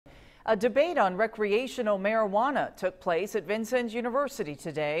A debate on recreational marijuana took place at Vincennes University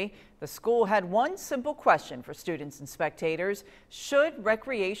today. The school had one simple question for students and spectators: should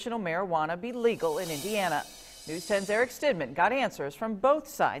recreational marijuana be legal in Indiana? News 10's Eric Stidman got answers from both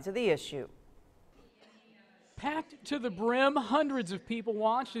sides of the issue. Packed to the brim, hundreds of people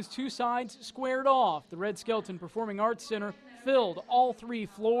watched as two sides squared off. The Red Skelton Performing Arts Center filled all 3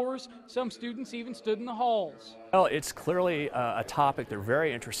 floors. Some students even stood in the halls. Well, it's clearly a topic they're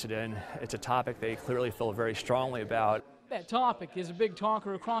very interested in. It's a topic they clearly feel very strongly about. That topic is a big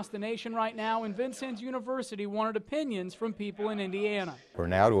talker across the nation right now, and Vincennes University wanted opinions from people in Indiana. We're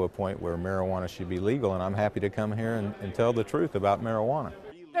now to a point where marijuana should be legal, and I'm happy to come here and tell the truth about marijuana.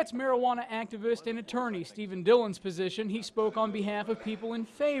 That's marijuana activist and attorney Stephen Dillon's position. He spoke on behalf of people in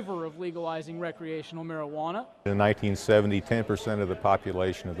favor of legalizing recreational marijuana. In 1970, 10% of the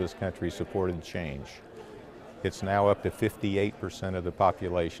population of this country supported change. It's now up to 58% of the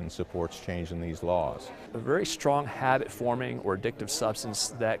population supports change in these laws. A very strong habit-forming or addictive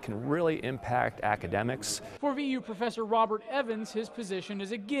substance that can really impact academics. For VU Professor Robert Evans, his position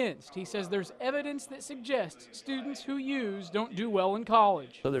is against. He says there's evidence that suggests students who use don't do well in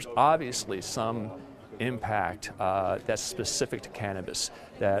college. So there's obviously some impact that's specific to cannabis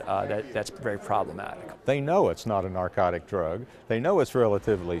that's very problematic. They know it's not a narcotic drug. They know it's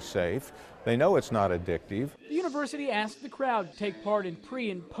relatively safe. They know it's not addictive. The university asked the crowd to take part in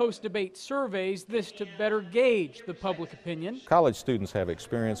pre- and post-debate surveys, this to better gauge the public opinion. College students have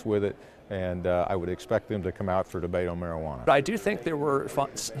experience with it, and I would expect them to come out for debate on marijuana. But I do think there were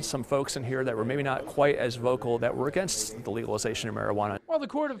some folks in here that were maybe not quite as vocal that were against the legalization of marijuana. While the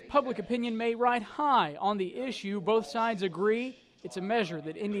court of public opinion may ride high on the issue, both sides agree it's a measure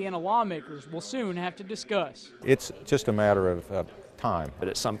that Indiana lawmakers will soon have to discuss. It's just a matter of time. But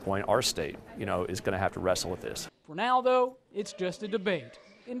at some point, our state, is going to have to wrestle with this. For now, though, it's just a debate.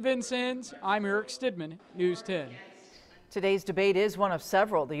 In Vincennes, I'm Eric Stidman, News 10. Today's debate is one of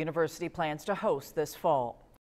several the university plans to host this fall.